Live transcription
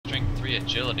3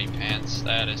 agility pants.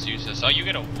 That is useless. Oh, you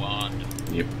get a wand.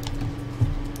 Yep.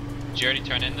 Did you already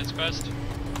turn in this quest?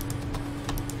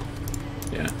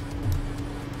 Yeah.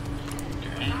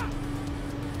 Okay.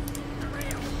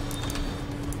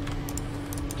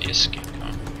 The escape,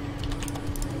 huh?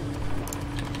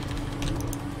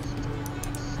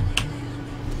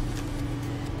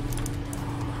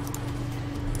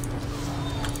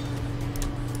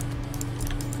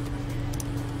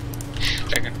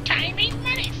 Like a tiny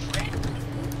money friend.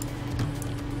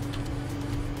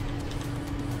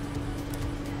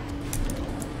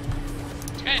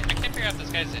 This guy, I can't figure out if this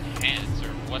guy's enhanced or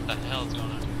what the hell's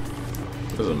going on.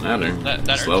 Doesn't matter. That It's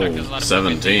Earth Shark does a level lot of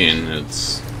 17.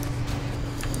 It's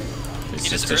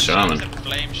just a shaman. And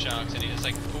flame shocks, and he just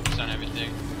like poops on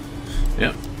everything.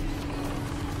 Yep.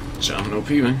 Shaman OP,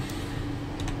 man.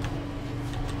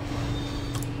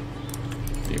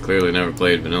 You clearly never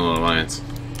played Vanilla Alliance.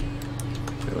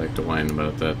 I like to whine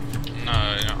about that.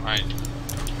 No,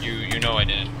 you know I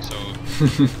didn't. So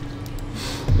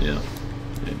yeah,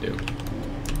 I do.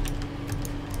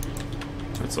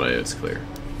 That's why it's clear.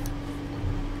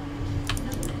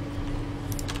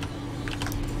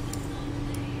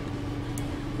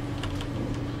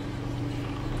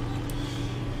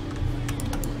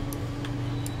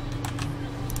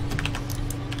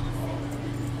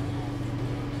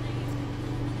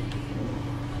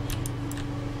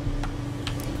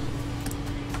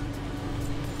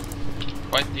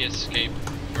 quite the escape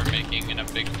we're making in a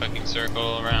big fucking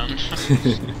circle around.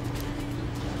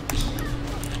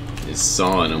 He's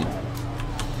sawing him.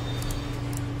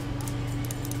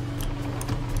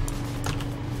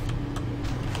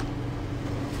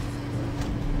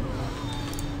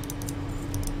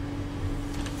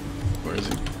 Where is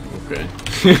he? Okay.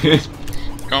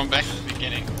 Going back to the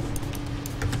beginning.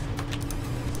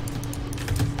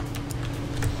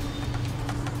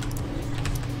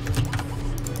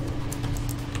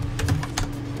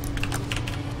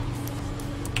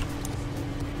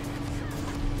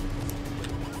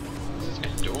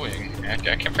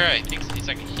 I can't figure out, I think he's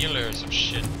like a healer or some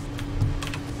shit.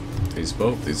 He's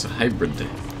both. He's a hybrid.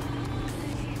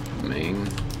 Main.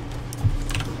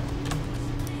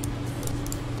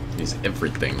 He's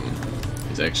everything.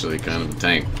 He's actually kind of a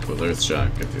tank with Earth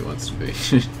Shock if he wants to be.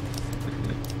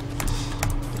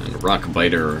 And a rock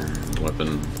biter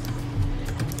weapon.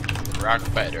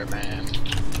 Rock biter, man.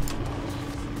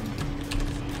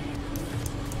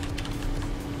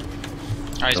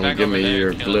 Alright, he's Don't back give over me there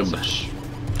your killing glib. He's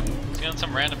killing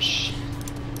some random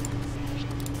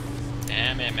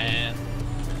Damn it, man.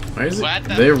 Why is it? What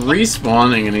the They're fuck?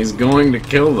 respawning and he's going to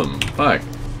kill them. Fuck.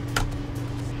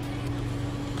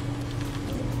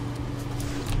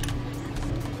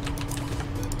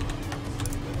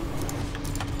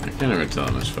 I can't ever tell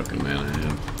how much fucking mana I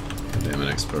have. Damn it,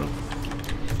 X-Pro.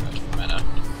 Mana.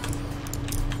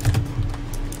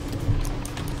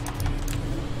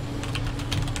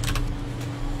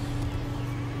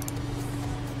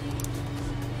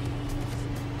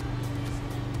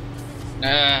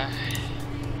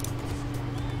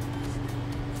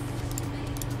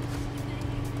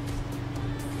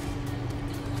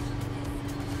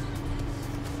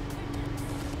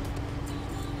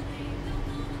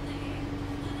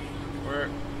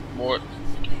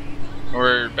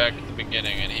 We're back at the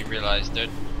beginning, and he realized it.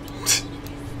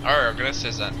 Or this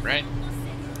isn't right.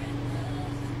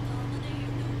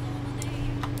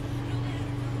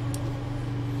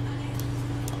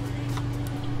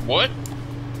 What?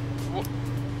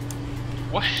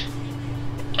 What?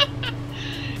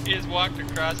 He just walked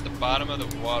across the bottom of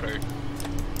the water.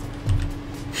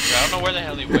 I don't know where the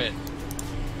hell he went.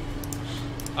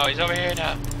 Oh, he's over here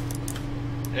now.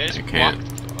 He just walked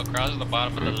across the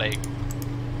bottom of the lake.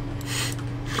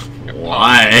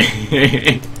 Why?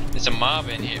 There's a mob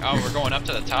in here. Oh, we're going up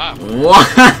to the top.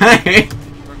 Why?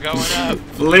 We're going up.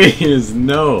 Please,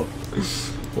 no.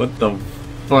 What the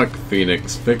fuck,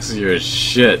 Phoenix? Fix your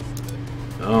shit.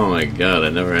 Oh my god, I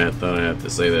never had thought I'd have to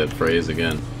say that phrase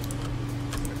again.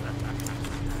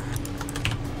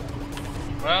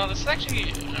 Well, this is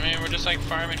actually, I mean, we're just like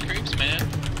farming creeps, man.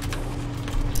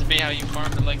 This would be how you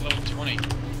farm to like level 20.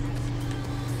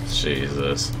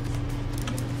 Jesus.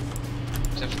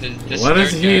 Except for this What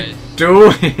is third he guy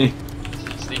doing?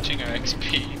 He's leeching our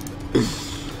XP.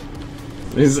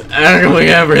 He's angling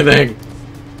everything.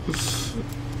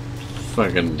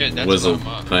 Fucking Dude, that's Wizzle a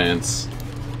lot of pants.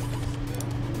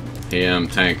 He am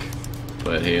tank,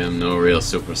 but he am no real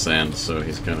Super Saiyan, so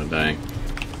he's kind of dying.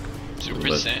 Super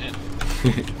But- Saiyan.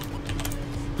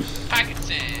 Pocket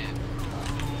Sand.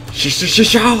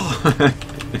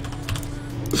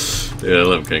 Dude, I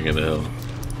love King of the Hill.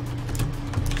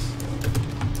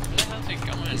 Where the hell's he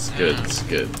going? It's good, it's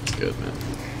good, it's good, man.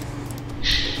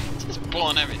 Just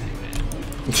pulling everything,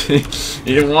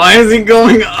 Yeah, why is he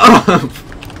going up?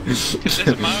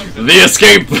 The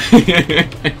escape!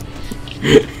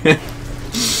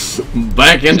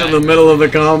 Back into the middle of the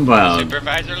compound.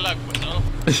 Supervisor luck, Whistle.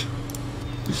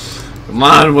 Come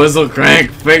on, Wizzlecrank,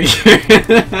 figure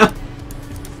it out.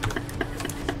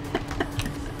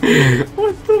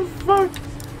 What the fuck?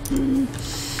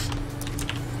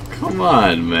 Come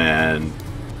on, man.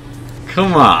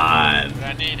 Come on.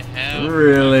 I need help.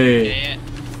 Really?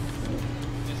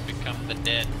 Just become the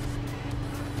dead.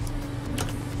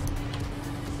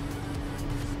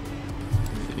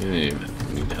 You didn't even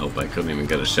need help. I couldn't even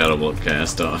get a shadow bolt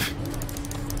cast off.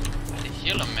 I had to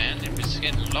heal him, man. It was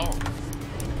getting low.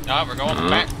 No, we're going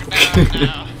back down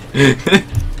now.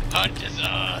 Punch is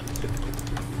on.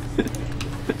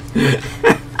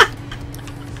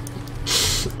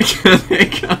 Here he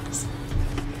comes.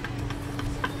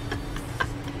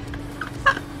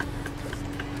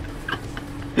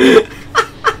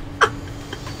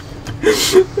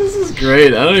 This is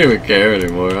great. I don't even care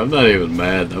anymore. I'm not even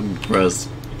mad. I'm impressed.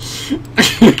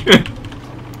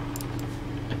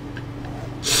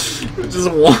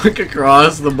 Just walk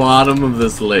across the bottom of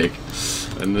this lake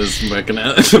in this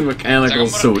mechanical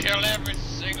suit. Kill every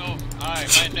single. Hi,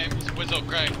 my name is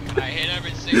Wizzlecrank. I hit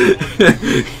every single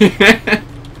one.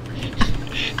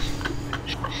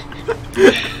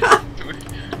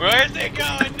 Where's it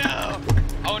going now?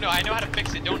 Oh no, I know how to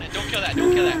fix it. Don't kill that.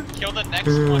 Don't kill that. Kill the next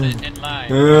one in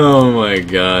line. Oh my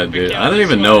god, dude. I don't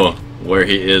even know where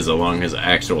he is along his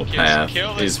actual path.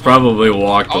 He's probably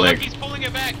walked like he's pulling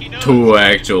it back. He knows. 2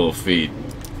 actual feet.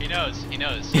 He knows. He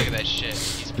knows. Look at that shit.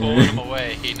 He's pulling him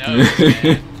away. He knows,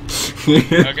 man.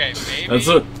 Okay, maybe. That's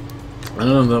what. I don't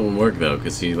know if that would work though,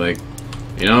 because he like,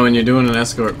 you know, when you're doing an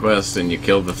escort quest and you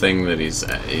kill the thing that he's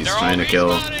trying to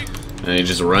kill, and he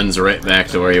just runs right back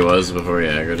to where he was before he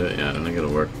aggroed it. Yeah, I don't think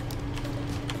it'll work.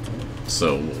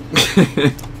 So.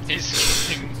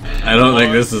 I don't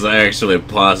think this is actually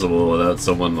possible without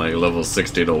someone like level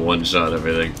 60 to one-shot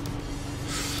everything.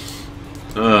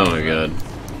 Oh my god.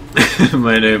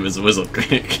 My name is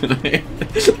Wizzlecrank, and I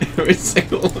every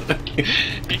single one.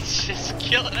 He's just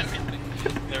killing everything.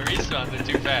 The respawns are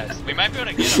too fast. We might be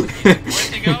able to get him. Where's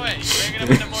he going? He's bringing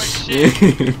him into more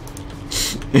shit.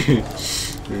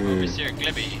 Where's here,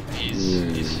 Glibby?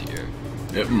 He's here.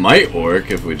 It might work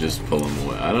if we just pull him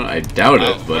away. I doubt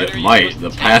it, but it might. The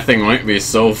pathing might be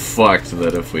so fucked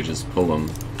that if we just pull him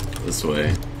this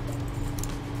way.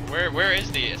 Where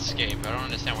is the escape? I don't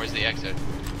understand. Where's the exit?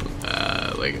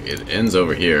 Like it ends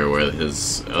over here where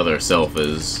his other self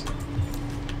is.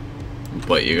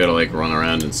 But you gotta like run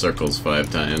around in circles 5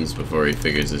 times before he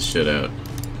figures his shit out.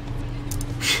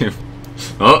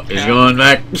 Oh, he's going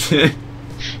back.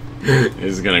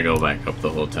 He's gonna go back up the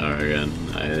whole tower again.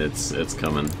 It's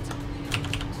coming.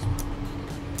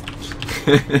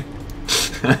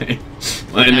 Hi.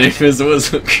 My name is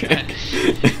Wizzlecrank.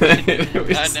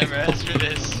 I never asked for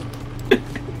this.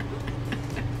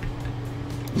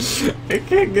 I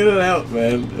can't get it out,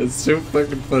 man. It's too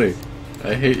fucking funny.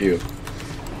 I hate you.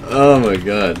 Oh my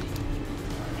god.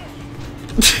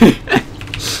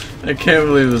 I can't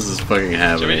believe this is fucking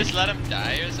happening. Should we just let him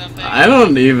die or something? I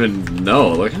don't even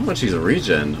know. Look how much he's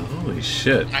regen. Holy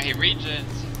shit. He regens.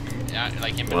 Yeah,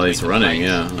 like in While he's running,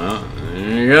 yeah. Oh,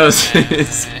 there he goes.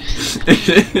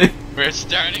 We're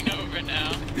starting over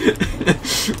now.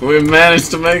 We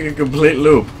managed to make a complete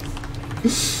loop.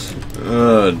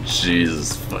 Oh,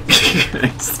 Jesus fucking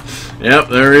Christ. Yep,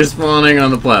 they're respawning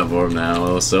on the platform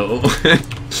now, so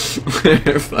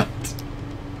we're fucked.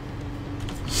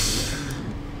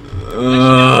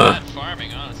 Not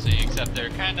farming, honestly, except they're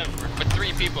kind of, for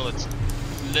 3 people, it's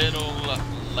little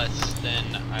less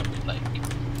than I would like.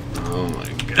 Oh my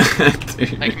god,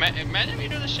 dude. Like, imagine if you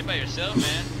do this shit by yourself,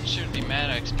 man. You shouldn't be mad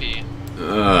at XP.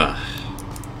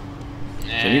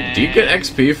 Do you get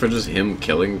XP for just him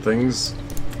killing things?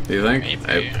 Do you think?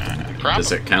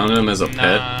 Does it count him as a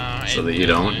pet so that you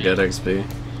don't get XP?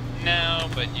 No,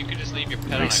 but you could just leave your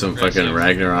pet on Like some fucking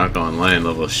Ragnarok Online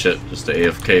level shit, just to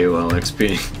AFK while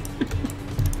XP.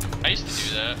 I used to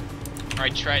do that, or I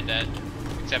tried that.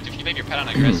 Except if you leave your pet on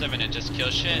aggressive and it just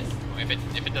kills shit, if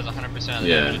it does 100% of the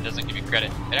damage, it doesn't give you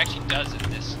credit. It actually does in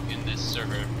this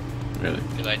server. Really?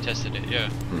 Because I tested it, yeah.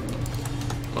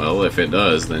 Well, if it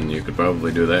does, then you could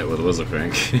probably do that with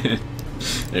Wizzlecrank.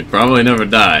 It'd probably never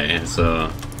die, so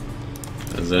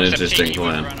that's an interesting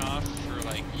plan. Run off for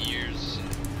like years,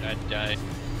 and I'd die.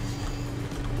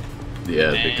 Yeah,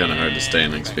 it'd be kind of hard to stay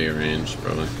in XP range,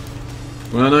 probably.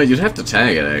 Well, no, you'd have to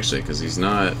tag it actually, because he's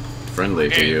not friendly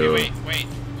to you. Wait, we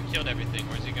killed everything.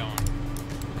 Where's he going?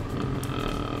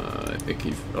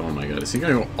 think he... Oh my god, is he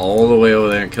gonna go all the way over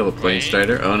there and kill a plane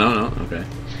strider? Oh, no, no, okay.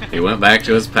 He went back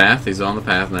to his path. He's on the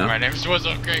path now. My name's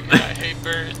Wizzlecrank and I hate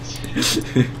birds.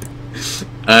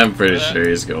 I'm pretty sure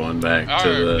he's going back to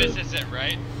the... This is it,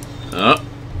 right? Oh.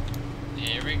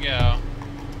 Here we go.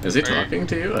 Is he talking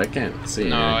to you? I can't see.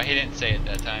 No, he didn't say it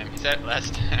that time. He said it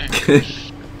last time.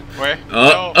 Where?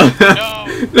 Oh. No!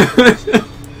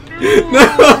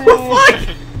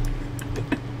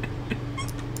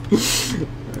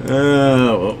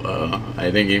 No!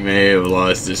 I think he may have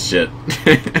lost his shit.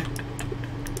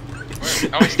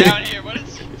 Oh, he's down here. What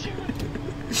is he doing?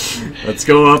 Let's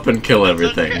go up and kill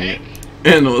everything.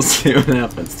 And we'll see what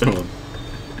happens to him.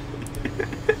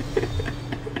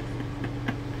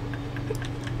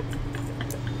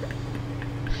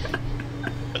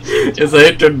 His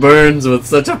hatred burns with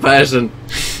such a passion.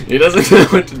 He doesn't know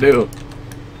what to do.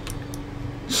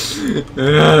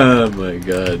 Oh my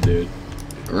god, dude.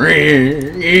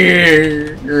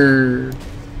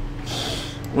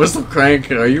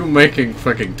 Wizzlecrank, are you making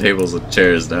fucking tables and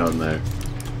chairs down there?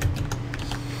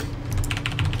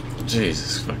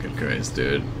 Jesus fucking Christ,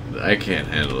 dude. I can't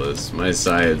handle this. My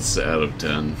side's out of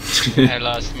 10. I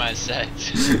lost my sight.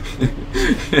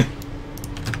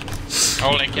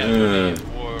 Only Captain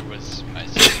War was my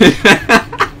sight.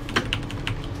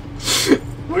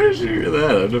 Where did you hear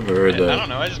that? I've never heard that. I don't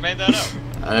know, I just made that up.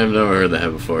 I've never heard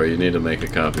that before. You need to make a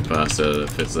copy pasta that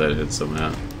fits that in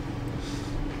somehow.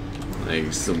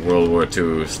 Like some World War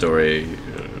II story,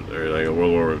 or like a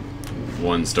World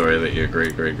War I story that your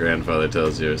great-great-grandfather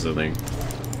tells you or something.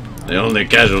 The only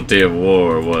casualty of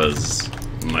war was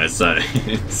my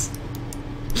science.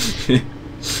 Did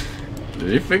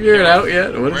he figure it out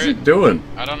yet? What is he doing?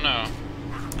 I don't know.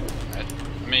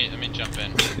 Let me jump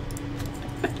in.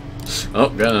 Oh,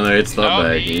 got another 8-stop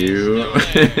bag. You.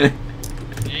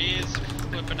 He's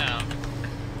flipping out.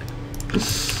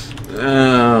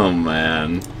 Oh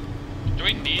man. Do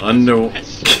we need No.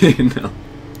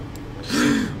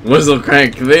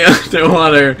 Wizzlecrank, the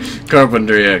underwater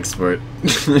carpentry expert.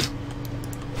 It's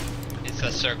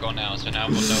a circle now, so now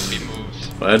we'll know if he moves.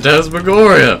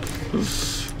 Phantasmagoria!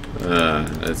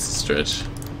 That's a stretch.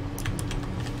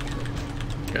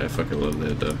 I fucking love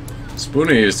that though.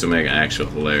 Spooner used to make actual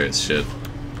hilarious shit.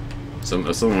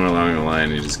 Somewhere along the line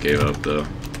he just gave up though.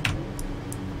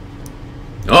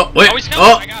 Oh, wait! Oh, he's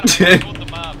coming! I got him! I pulled the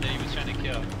mob that he was trying to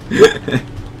kill.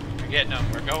 We're getting him.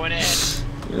 We're going in.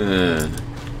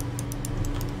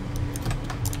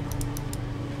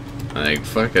 Like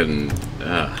fucking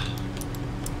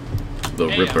the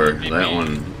Ripper,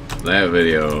 that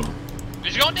video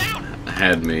He's going down!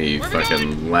 had me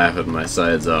fucking laughing my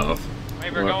sides off.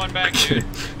 Wait, we're going back, dude.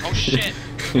 Oh shit, where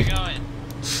are we going?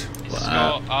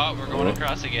 Wow. Oh, we're going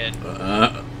across again.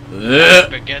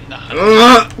 Begin the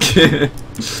hunt.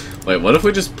 Wait, what if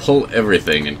we just pull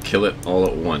everything and kill it all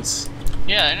at once?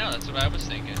 Yeah, I know, that's what I was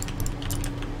thinking.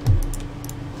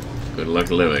 Good luck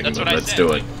living, That's but what I let's said,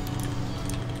 do it.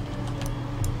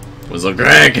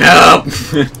 Wizzlecrank, help!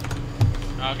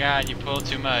 Oh god, you pulled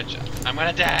too much. I'm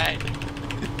gonna die.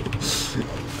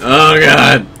 Oh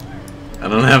god! I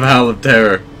don't have Howl of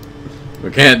Terror. We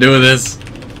can't do this.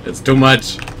 It's too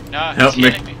much. No, help me,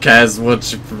 me. Kaz. What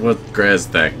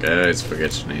Grazstack? I always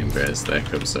forget your name,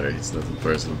 Grazstack. I'm sorry, it's nothing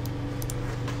personal.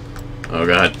 Oh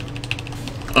god.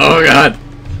 Oh god!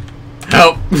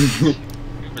 Help!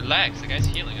 Relax, the guy's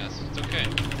healing us. It's okay.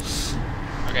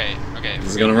 Okay.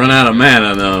 He's gonna run out of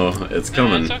mana though. It's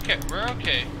coming. No, it's okay. We're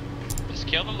okay. Just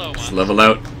kill the low one. Just level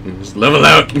out. Just level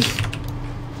out.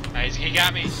 Nice, he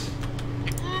got me.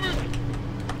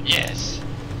 Yes.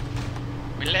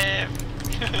 We live.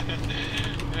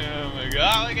 Oh my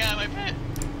god! Oh my god, my pet.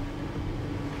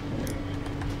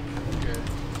 Good.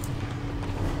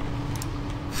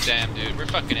 Damn, dude, we're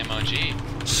fucking MOG.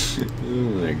 Oh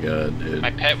my god, dude.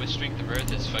 My pet with Strength of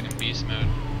Earth is fucking beast mode.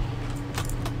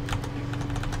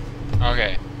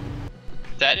 Okay.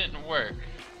 If that didn't work,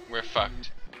 we're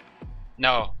fucked.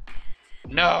 No.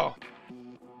 No!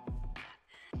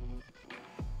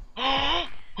 No,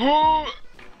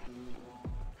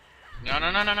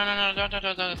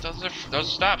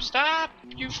 those stop,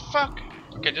 you fuck!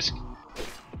 Okay, just...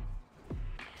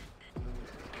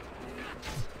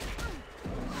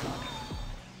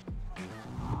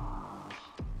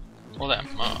 Pull that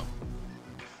mob.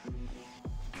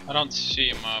 I don't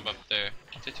see a mob up there.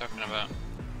 What's he talking about?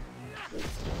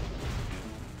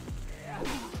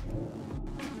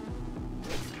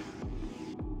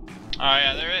 Oh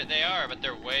yeah, they are, but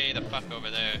they're way the fuck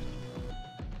over there.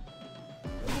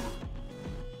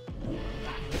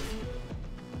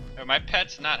 Oh, my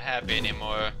pet's not happy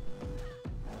anymore.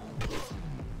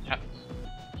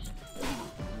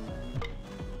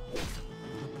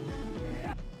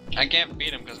 I can't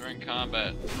beat him because we're in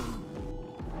combat.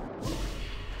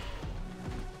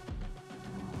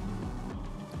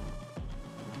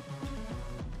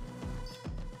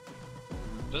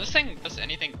 Does this thing does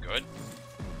anything good?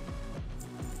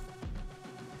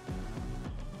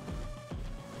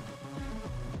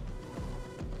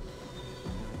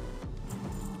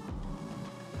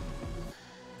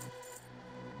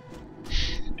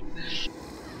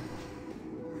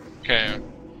 Okay.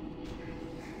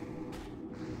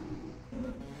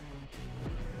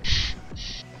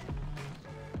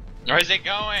 Where is it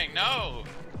going? No!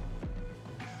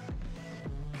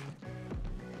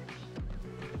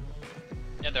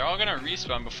 Yeah, they're all gonna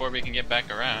respawn before we can get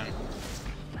back around.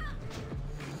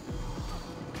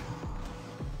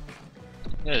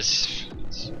 This.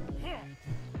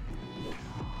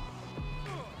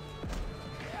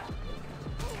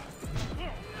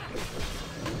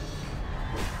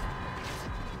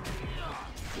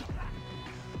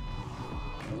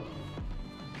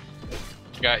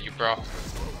 Got you, bro.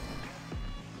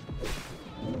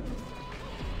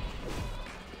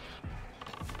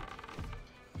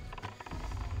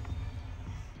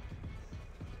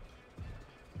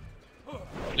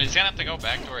 He's gonna have to go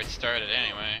back to where it started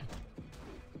anyway.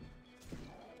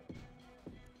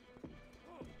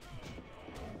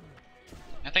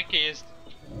 I think he is.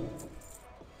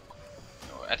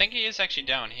 I think he is actually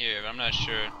down here, but I'm not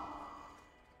sure.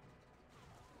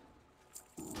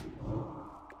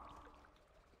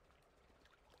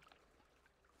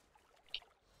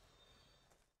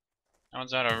 That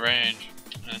one's out of range.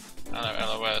 Another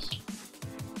LOS.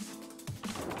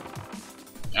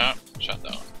 Oh, shot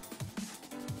that one.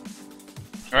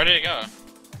 Where did he go?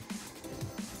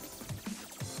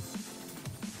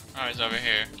 Oh, he's over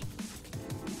here.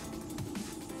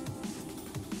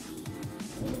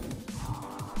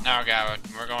 Now, God,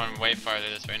 we're going way farther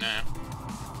this way now.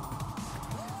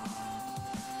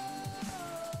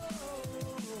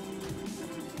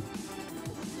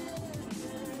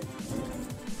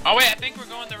 Oh wait, I think we're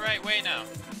going the right way now.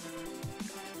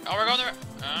 Oh, we're going the right.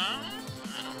 I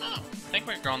don't know. I think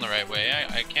we're going the right way.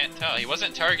 I can't tell. He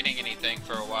wasn't targeting anything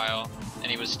for a while, and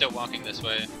he was still walking this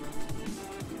way.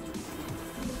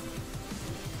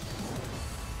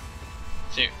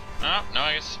 See? Oh no,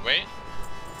 I guess. Wait.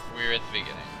 We're at the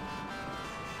beginning.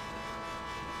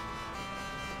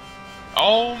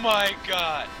 Oh my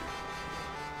God!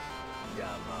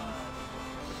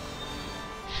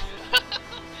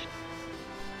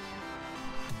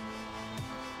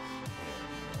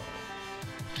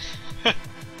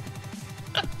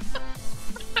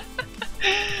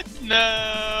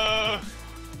 No!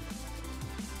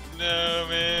 No,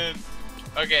 man.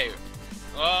 Okay.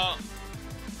 Well,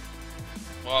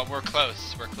 we're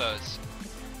close. We're close.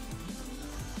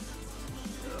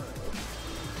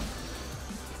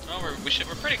 Oh,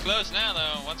 we're pretty close now,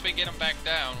 though. Once we get him back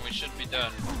down, we should be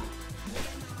done.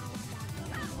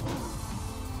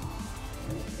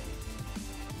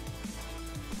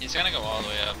 He's gonna go all the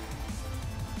way up.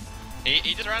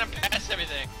 He just ran past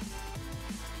everything.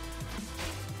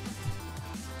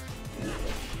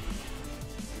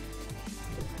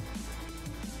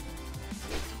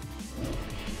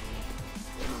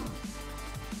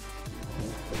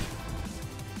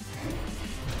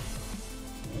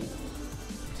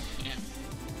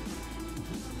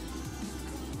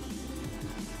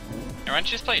 Why don't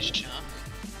you just play Shaman?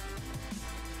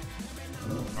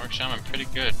 Orc Shaman pretty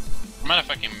good. I'm out of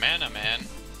fucking mana, man.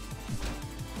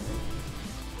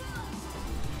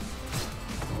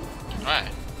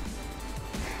 Why?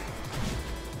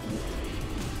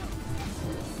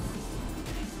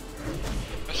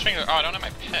 Let's finger. Oh, I don't have my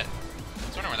pet. I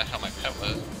was wondering where the hell my pet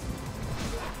was.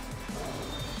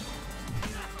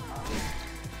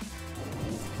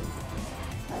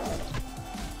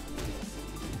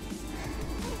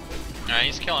 Alright,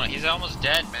 he's killing it. He's almost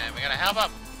dead, man. We gotta help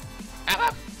him.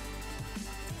 Help him!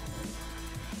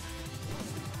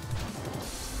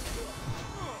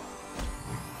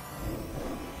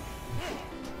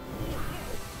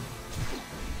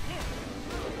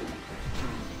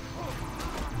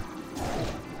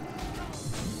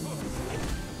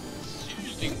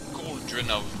 Using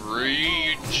Cauldron of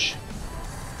Rage.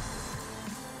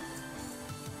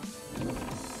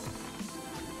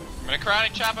 I'm gonna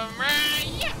karate chop him right.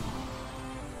 Yeah.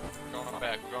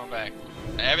 We're going back.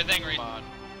 Everything respawn.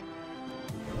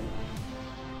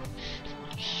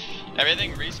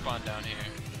 Everything respawn down here.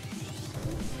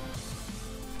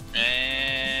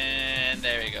 And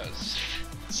there he goes.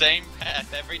 Same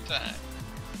path every time.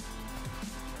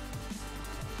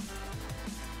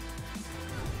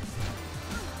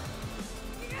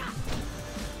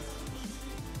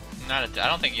 I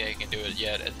don't think he can do it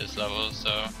yet at this level,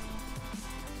 so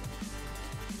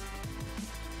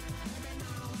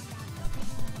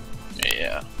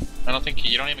Yeah. I don't think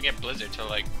you don't even get Blizzard till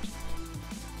like.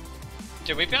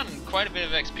 Dude, we've gotten quite a bit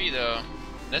of XP though.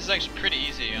 This is actually pretty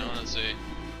easy, honestly.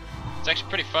 It's actually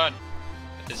pretty fun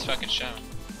with this fucking show.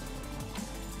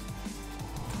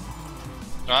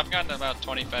 So I've gotten about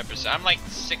 25%. I'm like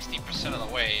 60% of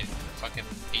the way in fucking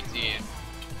PT.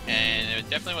 And it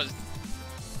definitely was.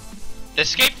 The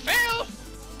escape failed!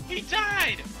 He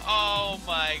died! Oh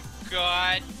my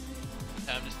god.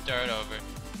 Time to start over.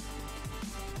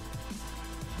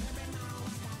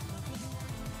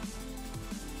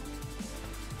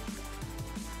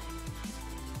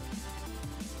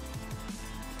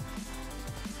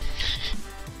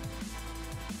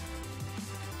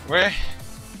 Where?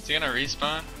 Is he gonna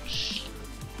respawn?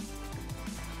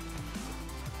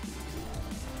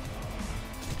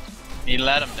 You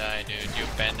let him die, dude. You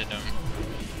abandoned him.